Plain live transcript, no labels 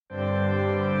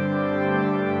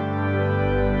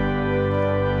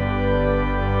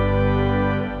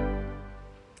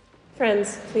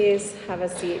Friends, please have a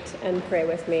seat and pray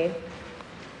with me.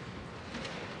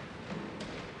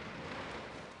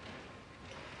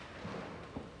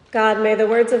 God, may the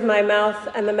words of my mouth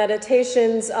and the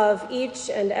meditations of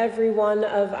each and every one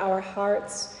of our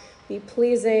hearts be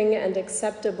pleasing and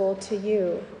acceptable to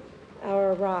you,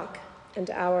 our rock and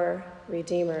our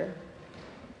Redeemer.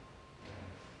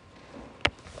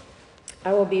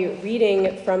 I will be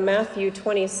reading from Matthew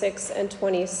 26 and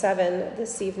 27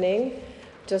 this evening.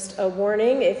 Just a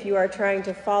warning, if you are trying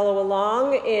to follow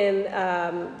along in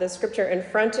the scripture in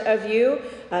front of you,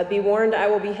 be warned I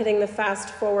will be hitting the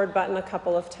fast forward button a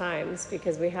couple of times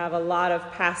because we have a lot of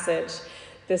passage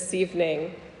this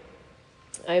evening.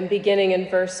 I'm beginning in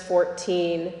verse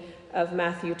 14 of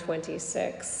Matthew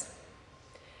 26.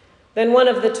 Then one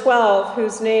of the 12,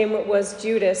 whose name was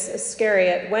Judas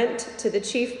Iscariot, went to the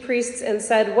chief priests and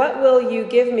said, "What will you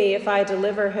give me if I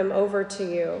deliver him over to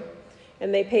you?"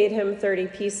 And they paid him 30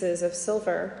 pieces of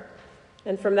silver.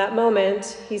 And from that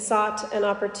moment, he sought an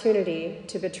opportunity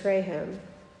to betray him.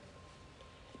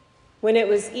 When it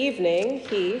was evening,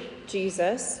 he,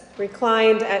 Jesus,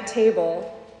 reclined at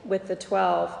table with the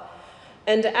 12.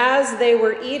 And as they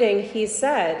were eating, he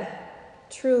said,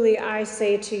 "Truly I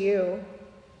say to you,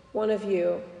 one of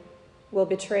you will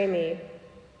betray me."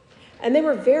 And they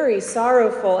were very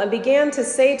sorrowful and began to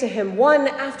say to him one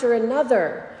after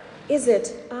another, "Is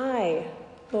it I,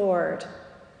 Lord?"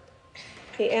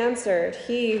 He answered,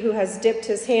 "He who has dipped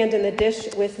his hand in the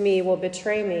dish with me will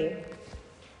betray me.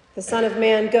 The Son of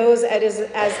Man goes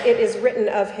as it is written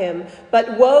of him,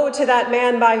 but woe to that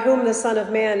man by whom the Son of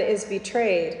Man is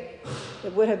betrayed.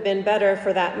 It would have been better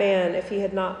for that man if he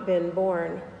had not been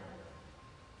born."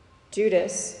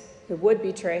 Judas, who would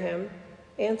betray him,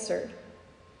 answered,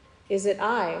 "Is it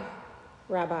I,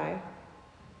 Rabbi?"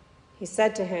 He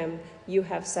said to him, "You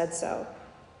have said so."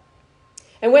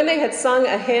 And when they had sung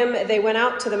a hymn, they went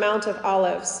out to the Mount of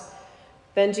Olives.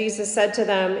 Then Jesus said to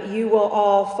them, "You will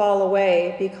all fall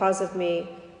away because of me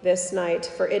this night,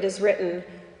 for it is written,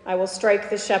 'I will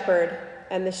strike the shepherd,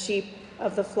 and the sheep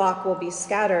of the flock will be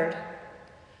scattered.'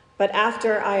 But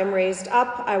after I am raised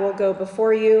up, I will go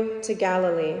before you to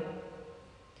Galilee."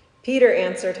 Peter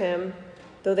answered him,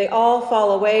 "Though they all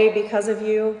fall away because of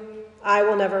you, I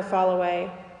will never fall away."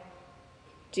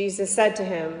 Jesus said to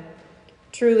him,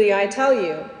 "Truly I tell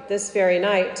you, this very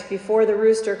night, before the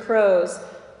rooster crows,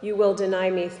 you will deny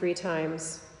me 3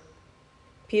 times.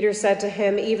 Peter said to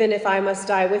him, "Even if I must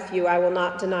die with you, I will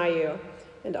not deny you."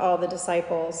 And all the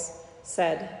disciples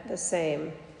said the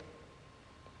same.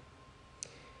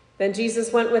 Then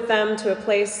Jesus went with them to a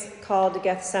place called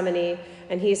Gethsemane,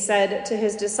 and he said to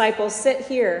his disciples, "Sit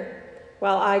here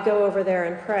while I go over there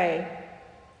and pray."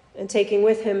 And taking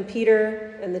with him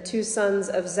Peter and the 2 sons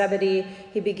of Zebedee,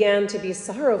 he began to be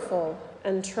sorrowful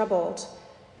and troubled.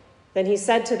 Then he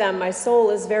said to them, "My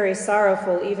soul is very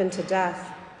sorrowful, even to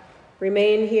death.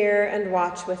 Remain here and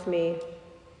watch with me."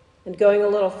 And going a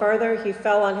little further, he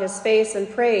fell on his face and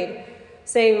prayed,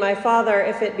 saying, "My Father,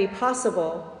 if it be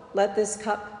possible, let this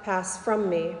cup pass from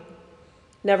me.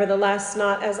 Nevertheless,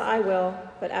 not as I will,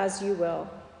 but as you will."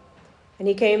 And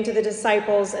he came to the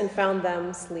disciples and found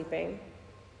them sleeping.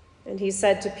 And he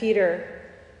said to Peter,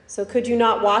 "So could you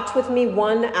not watch with me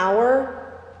 1 hour?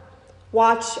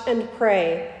 Watch and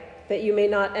pray that you may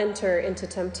not enter into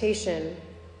temptation.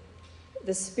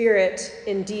 The spirit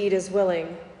indeed is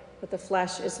willing, but the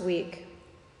flesh is weak."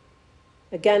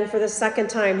 Again, for the 2nd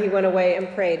time, he went away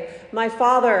and prayed, "My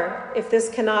Father, if this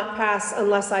cannot pass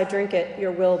unless I drink it,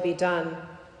 your will be done."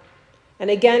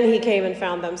 And again he came and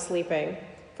found them sleeping,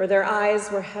 for their eyes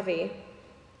were heavy.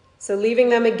 So leaving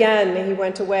them again, he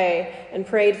went away and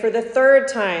prayed for the 3rd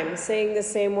time, saying the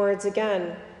same words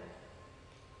again.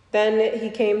 Then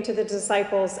he came to the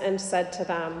disciples and said to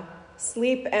them,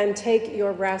 "Sleep and take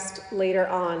your rest later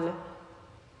on.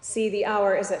 See, the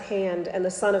hour is at hand, and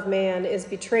the Son of Man is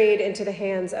betrayed into the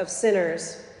hands of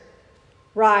sinners.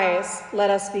 Rise, let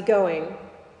us be going.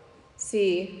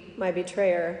 See, my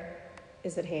betrayer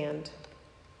is at hand."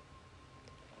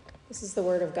 This is the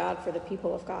word of God for the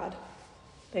people of God.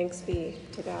 Thanks be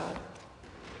to God.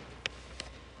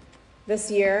 This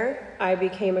year, I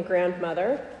became a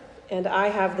grandmother, and I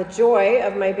have the joy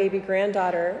of my baby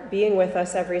granddaughter being with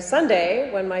us every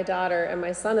Sunday when my daughter and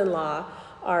my son-in-law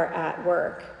are at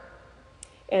work.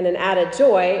 And an added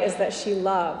joy is that she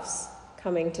loves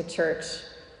coming to church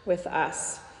with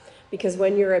us. Because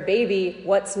when you're a baby,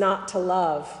 what's not to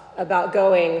love about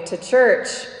going to church?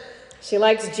 She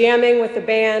likes jamming with the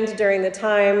band during the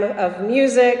time of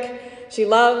music. She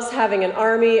loves having an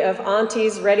army of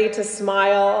aunties ready to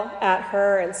smile at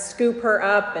her and scoop her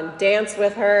up and dance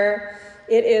with her.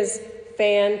 It is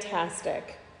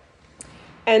fantastic.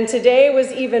 And today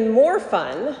was even more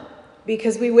fun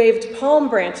because we waved palm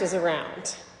branches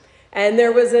around. And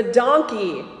there was a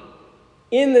donkey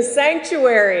in the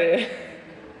sanctuary.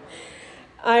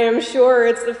 I am sure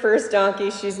it's the first donkey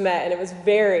she's met, and it was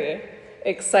very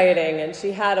exciting. And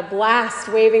she had a blast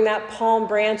waving that palm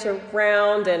branch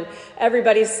around, and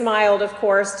everybody smiled, of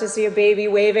course, to see a baby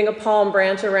waving a palm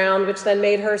branch around, which then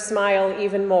made her smile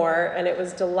even more, and it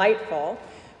was delightful.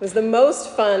 It was the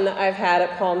most fun I've had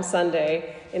at Palm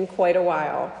Sunday in quite a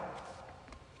while.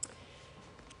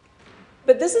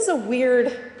 But this is a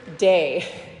weird day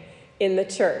in the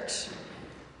church.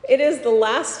 It is the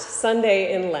last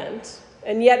Sunday in Lent,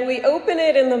 and yet we open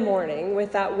it in the morning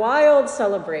with that wild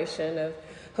celebration of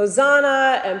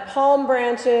Hosanna and palm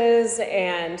branches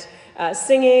and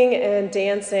singing and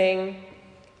dancing,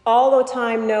 all the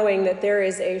time knowing that there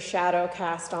is a shadow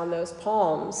cast on those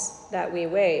palms that we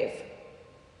wave.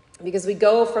 Because we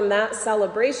go from that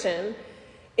celebration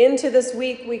into this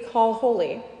week we call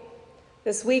Holy,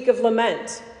 this week of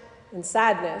lament and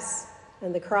sadness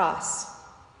and the cross.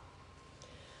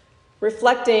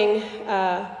 Reflecting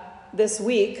this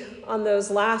week on those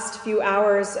last few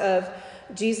hours of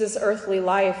Jesus' earthly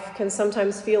life can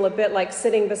sometimes feel a bit like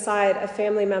sitting beside a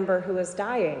family member who is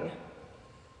dying.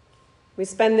 We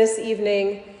spend this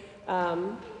evening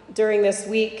during this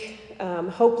week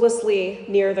hopelessly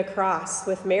near the cross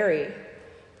with Mary,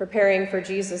 preparing for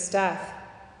Jesus' death.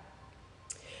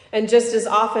 And just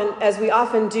as we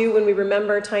often do when we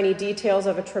remember tiny details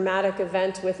of a traumatic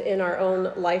event within our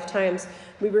own lifetimes,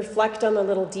 we reflect on the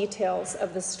little details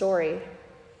of the story.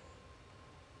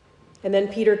 And then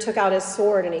Peter took out his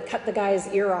sword and he cut the guy's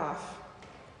ear off.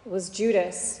 It was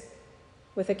Judas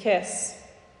with a kiss.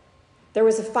 There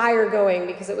was a fire going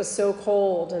because it was so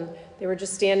cold, and they were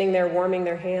just standing there warming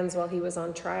their hands while he was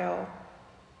on trial.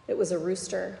 It was a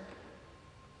rooster.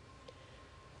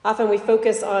 Often we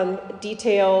focus on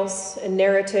details and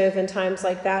narrative in times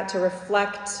like that to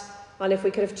reflect on if we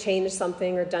could have changed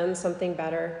something or done something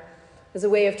better, as a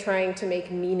way of trying to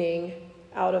make meaning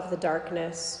out of the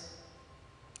darkness.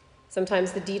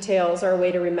 Sometimes the details are a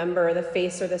way to remember the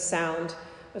face or the sound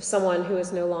of someone who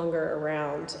is no longer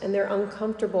around, and they're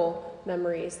uncomfortable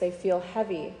memories. They feel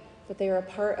heavy, but they are a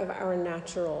part of our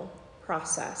natural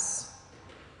process.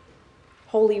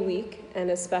 Holy Week, and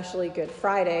especially Good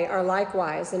Friday, are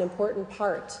likewise an important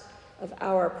part of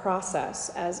our process,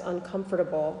 as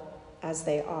uncomfortable as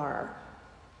they are.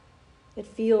 It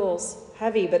feels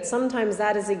heavy, but sometimes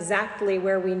that is exactly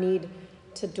where we need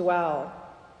to dwell.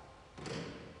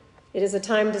 It is a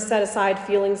time to set aside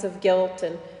feelings of guilt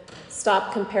and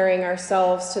stop comparing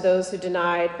ourselves to those who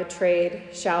denied, betrayed,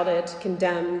 shouted,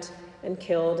 condemned, and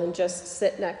killed, and just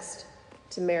sit next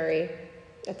to Mary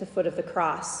at the foot of the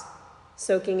cross,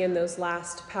 soaking in those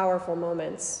last powerful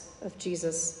moments of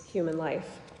Jesus' human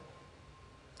life.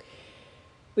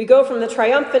 We go from the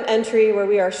triumphant entry where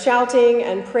we are shouting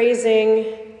and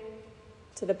praising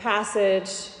to the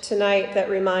passage tonight that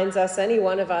reminds us any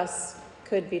one of us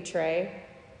could betray.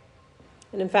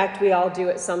 And in fact, we all do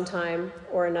at some time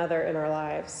or another in our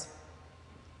lives.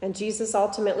 And Jesus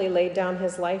ultimately laid down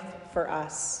his life for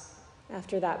us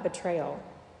after that betrayal.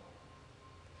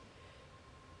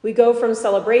 We go from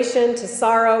celebration to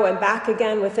sorrow and back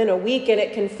again within a week, and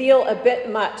it can feel a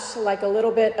bit much like a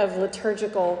little bit of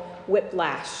liturgical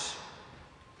whiplash.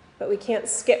 But we can't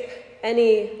skip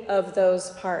any of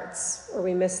those parts, or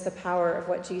we miss the power of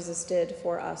what Jesus did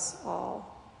for us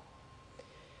all.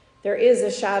 There is a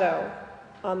shadow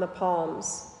on the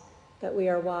palms that we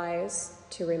are wise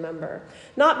to remember.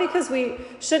 Not because we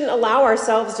shouldn't allow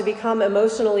ourselves to become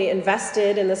emotionally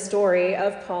invested in the story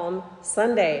of Palm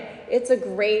Sunday. It's a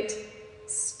great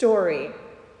story.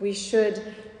 We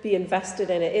should be invested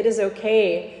in it. It is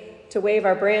okay to wave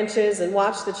our branches and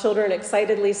watch the children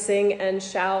excitedly sing and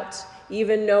shout,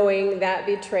 even knowing that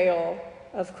betrayal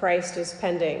of Christ is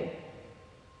pending.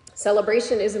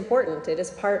 Celebration is important. It is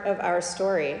part of our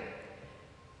story.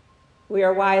 We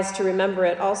are wise to remember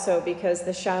it also because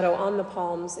the shadow on the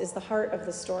palms is the heart of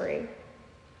the story.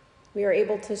 We are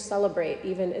able to celebrate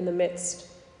even in the midst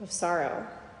of sorrow.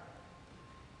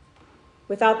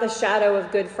 Without the shadow of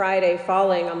Good Friday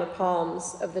falling on the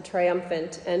palms of the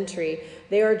triumphant entry,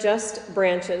 they are just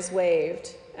branches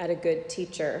waved at a good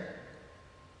teacher.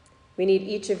 We need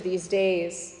each of these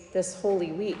days, this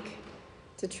Holy Week,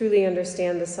 to truly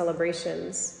understand the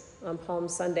celebrations on Palm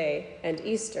Sunday and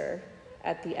Easter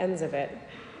at the ends of it.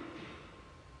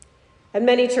 And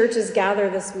many churches gather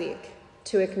this week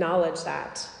to acknowledge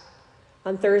that.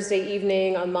 On Thursday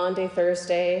evening, on Maundy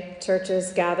Thursday,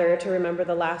 churches gather to remember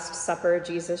the Last Supper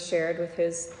Jesus shared with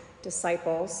his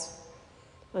disciples.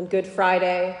 On Good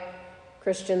Friday,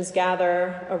 Christians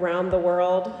gather around the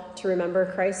world to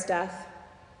remember Christ's death,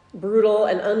 brutal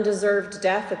and undeserved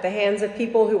death at the hands of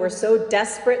people who were so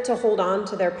desperate to hold on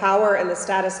to their power and the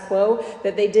status quo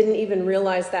that they didn't even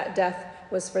realize that death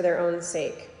was for their own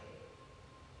sake.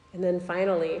 And then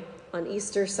finally, on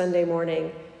Easter Sunday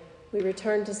morning, we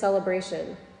return to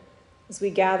celebration as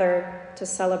we gather to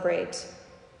celebrate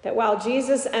that while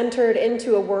Jesus entered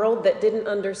into a world that didn't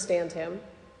understand him,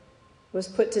 was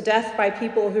put to death by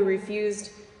people who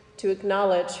refused to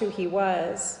acknowledge who he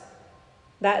was,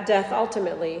 that death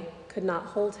ultimately could not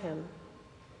hold him.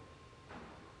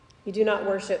 You do not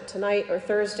worship tonight or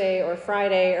Thursday or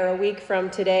Friday or a week from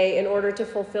today in order to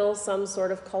fulfill some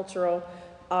sort of cultural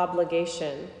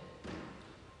obligation.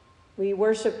 We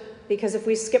worship because if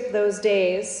we skip those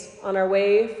days on our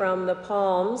way from the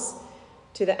palms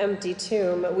to the empty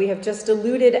tomb, we have just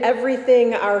diluted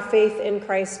everything our faith in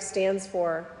Christ stands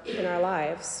for in our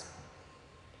lives.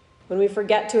 When we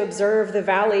forget to observe the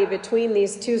valley between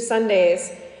these two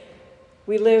Sundays,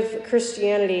 we live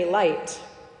Christianity light,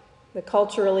 the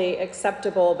culturally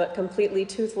acceptable but completely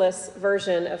toothless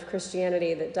version of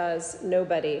Christianity that does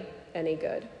nobody any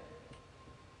good.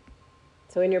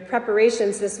 So in your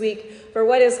preparations this week for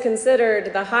what is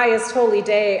considered the highest holy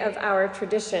day of our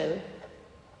tradition,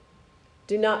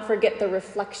 do not forget the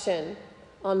reflection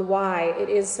on why it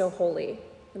is so holy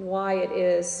and why it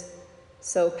is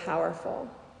so powerful.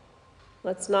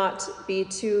 Let's not be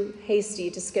too hasty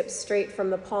to skip straight from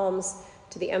the palms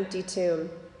to the empty tomb,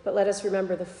 but let us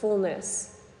remember the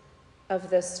fullness of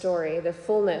this story, the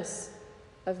fullness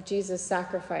of Jesus'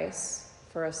 sacrifice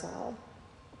for us all.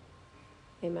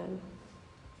 Amen.